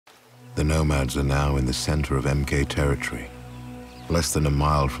The Nomads are now in the center of MK territory, less than a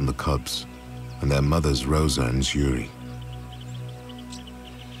mile from the cubs and their mothers Rosa and Zuri.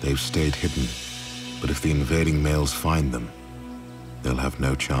 They've stayed hidden, but if the invading males find them, they'll have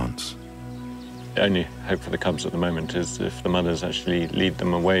no chance. The only hope for the cubs at the moment is if the mothers actually lead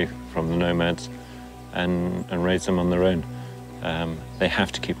them away from the Nomads and raise them on their own. They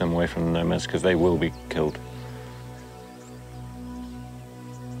have to keep them away from the Nomads because they will be killed.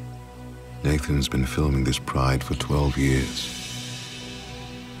 Nathan's been filming this pride for 12 years.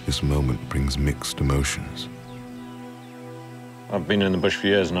 This moment brings mixed emotions. I've been in the bush for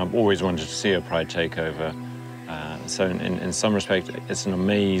years and I've always wanted to see a pride takeover. So in some respect, it's an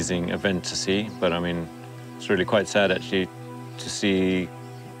amazing event to see, but I mean, it's really quite sad actually to see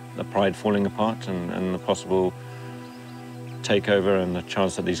the pride falling apart and the possible takeover and the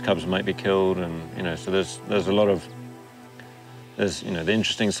chance that these cubs might be killed. And, you know, so there's a lot of, you know, the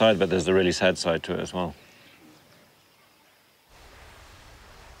interesting side, but there's the really sad side to it as well.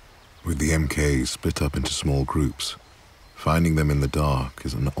 With the MKs split up into small groups, finding them in the dark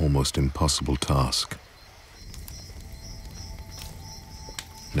is an almost impossible task.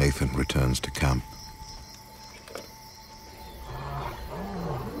 Nathan returns to camp.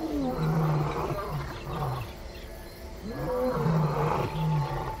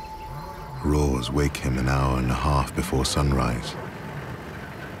 Roars wake him an hour and a half before sunrise.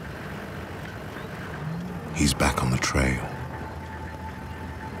 He's back on the trail.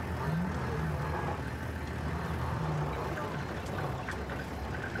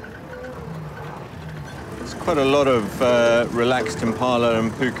 There's quite a lot of relaxed impala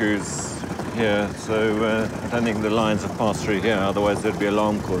and pukus here, so I don't think the lions have passed through here, otherwise there'd be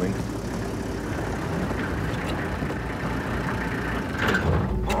alarm calling.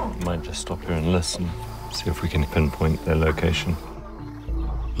 Might just stop here and listen, see if we can pinpoint their location.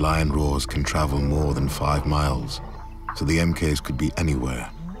 Lion roars can travel more than 5 miles, so the MKs could be anywhere.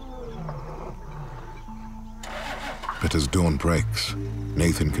 But as dawn breaks,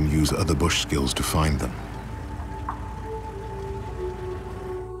 Nathan can use other bush skills to find them.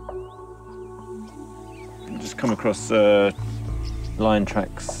 Just come across lion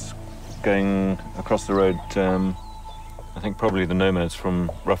tracks going across the road. I think probably the Nomads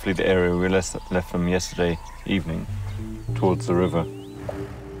from roughly the area we left from yesterday evening towards the river.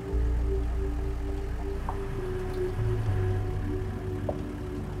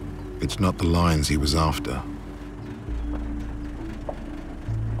 It's not the lions he was after,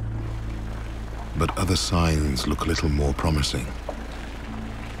 but other signs look a little more promising.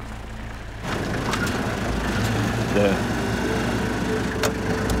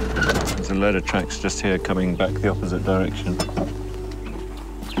 There's a load of tracks just here coming back the opposite direction.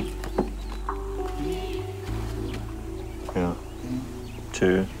 Yeah,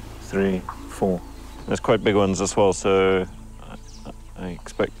 2, 3, 4. There's quite big ones as well, so I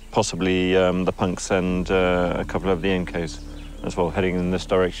expect possibly the punks and a couple of the MKs as well heading in this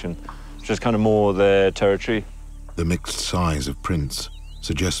direction, which is kind of more their territory. The mixed size of prints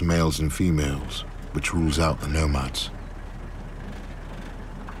suggests males and females, which rules out the Nomads.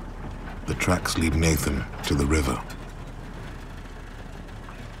 The tracks lead Nathan to the river.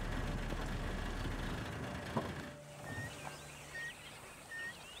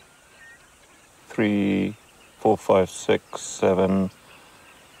 Three, 4, 5, 6, 7,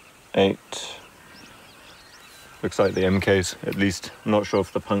 8. Looks like the MKs, at least. I'm not sure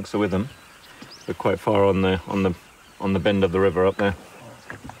if the punks are with them. They're quite far on the bend of the river up there.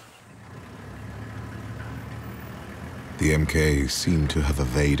 The MKs seem to have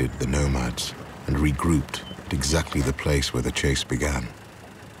evaded the Nomads and regrouped at exactly the place where the chase began.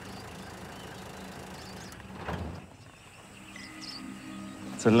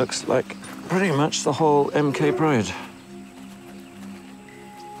 So it looks like pretty much the whole MK pride.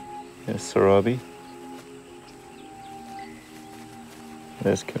 There's Sarabi.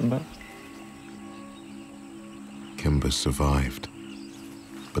 There's Kimber. Kimber survived,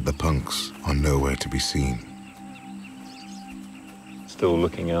 but the punks are nowhere to be seen. Still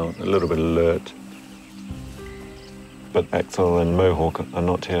looking out, a little bit alert. But Axel and Mohawk are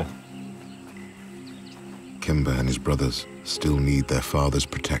not here. Kimber and his brothers still need their father's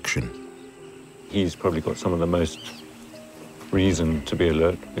protection. He's probably got some of the most reason to be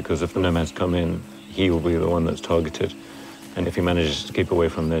alert, because if the Nomads come in, he will be the one that's targeted. And if he manages to keep away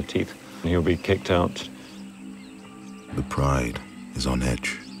from their teeth, he'll be kicked out. The pride is on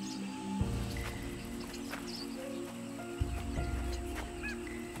edge.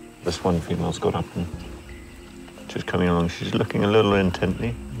 This one female's got up and she's coming along. She's looking a little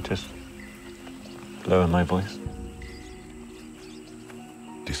intently, just lower my voice.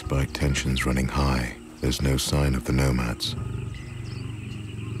 Despite tensions running high, there's no sign of the Nomads.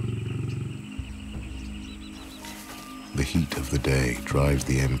 The heat of the day drives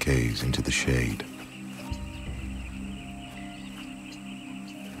the MKs into the shade.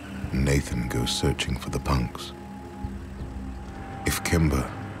 Nathan goes searching for the punks. If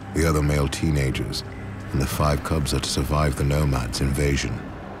Kimber, the other male teenagers, and the 5 cubs are to survive the Nomads' invasion,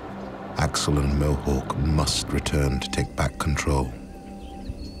 Axel and Mohawk must return to take back control.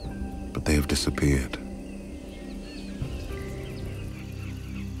 But they have disappeared.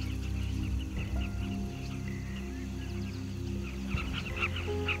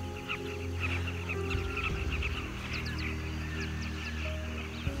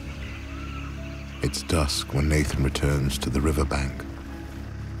 It's dusk when Nathan returns to the riverbank.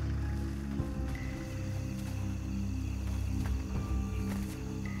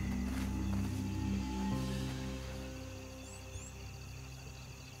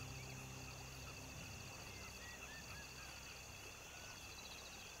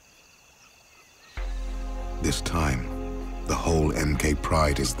 This time, the whole MK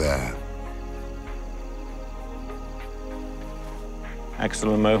pride is there.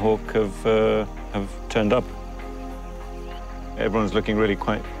 Axel and Mohawk have turned up. Everyone's looking really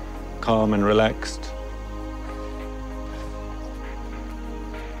quite calm and relaxed.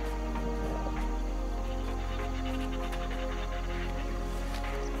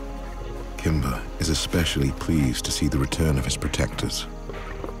 Kimber is especially pleased to see the return of his protectors.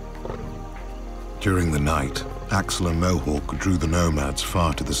 During the night, Axel and Mohawk drew the Nomads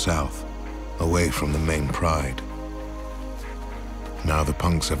far to the south, away from the main pride. Now the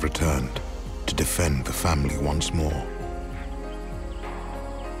punks have returned to defend the family once more.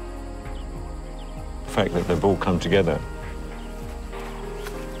 The fact that they've all come together,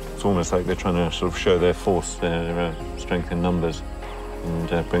 it's almost like they're trying to sort of show their force, their strength in numbers,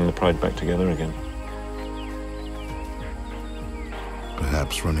 and bring the pride back together again.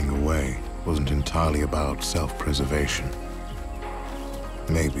 Perhaps running away wasn't entirely about self-preservation.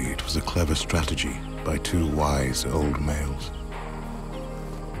 Maybe it was a clever strategy by 2 wise old males.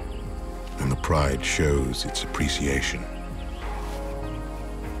 And the pride shows its appreciation.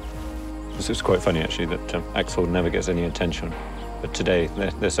 It's quite funny, actually, that Axel never gets any attention. But today,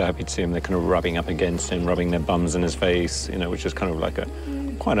 they're so happy to see him, they're kind of rubbing up against him, rubbing their bums in his face, you know, which is kind of like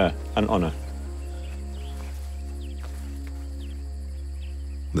quite an honor.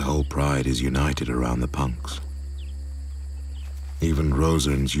 The whole pride is united around the punks. Even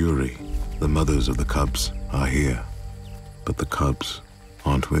Rosa and Zuri, the mothers of the cubs, are here. But the cubs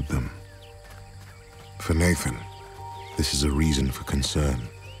aren't with them. For Nathan, this is a reason for concern.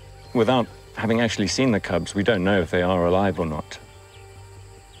 Without having actually seen the cubs, we don't know if they are alive or not.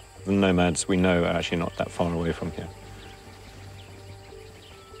 The Nomads, we know, are actually not that far away from here.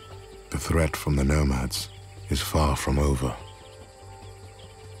 The threat from the Nomads is far from over.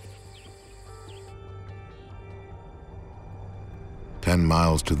 "10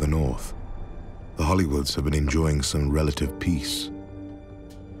 miles to the north, the Hollywoods have been enjoying some relative peace.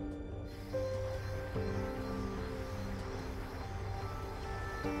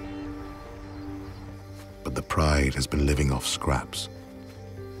 But the pride has been living off scraps.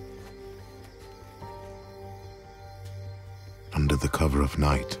 Under the cover of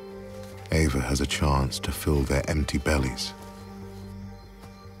night, Ava has a chance to fill their empty bellies.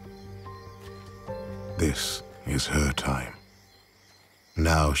 This is her time.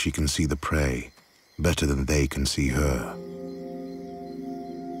 Now she can see the prey better than they can see her.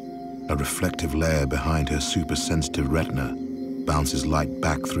 A reflective layer behind her super-sensitive retina bounces light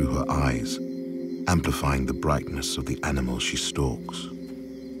back through her eyes, amplifying the brightness of the animal she stalks.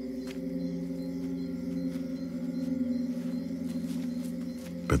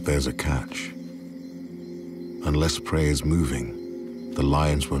 But there's a catch. Unless prey is moving, the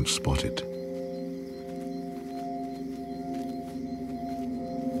lions won't spot it.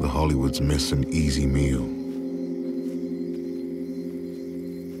 The Hollywoods miss an easy meal.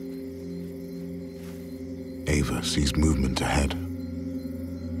 Ava sees movement ahead.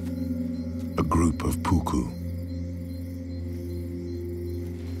 A group of puku.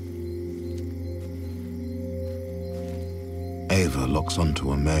 Ava locks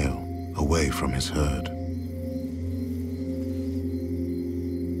onto a male, away from his herd.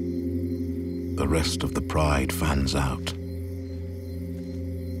 The rest of the pride fans out.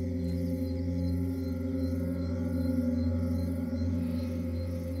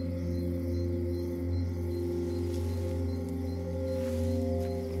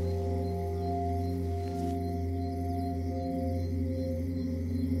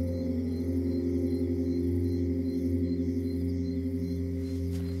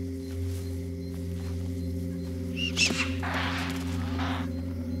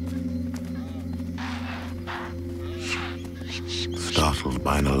 Startled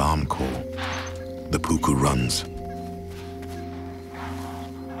by an alarm call, the puku runs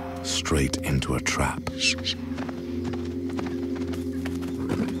straight into a trap.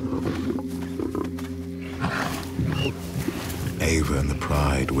 Ava and the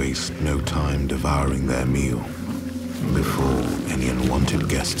Pride waste no time devouring their meal before any unwanted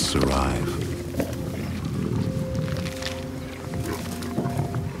guests arrive.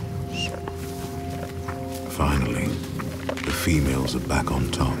 Finally, the females are back on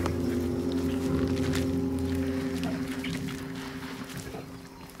top.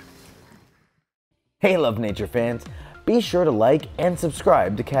 Hey Love Nature fans, be sure to like and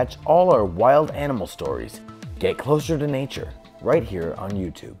subscribe to catch all our wild animal stories. Get closer to nature right here on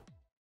YouTube.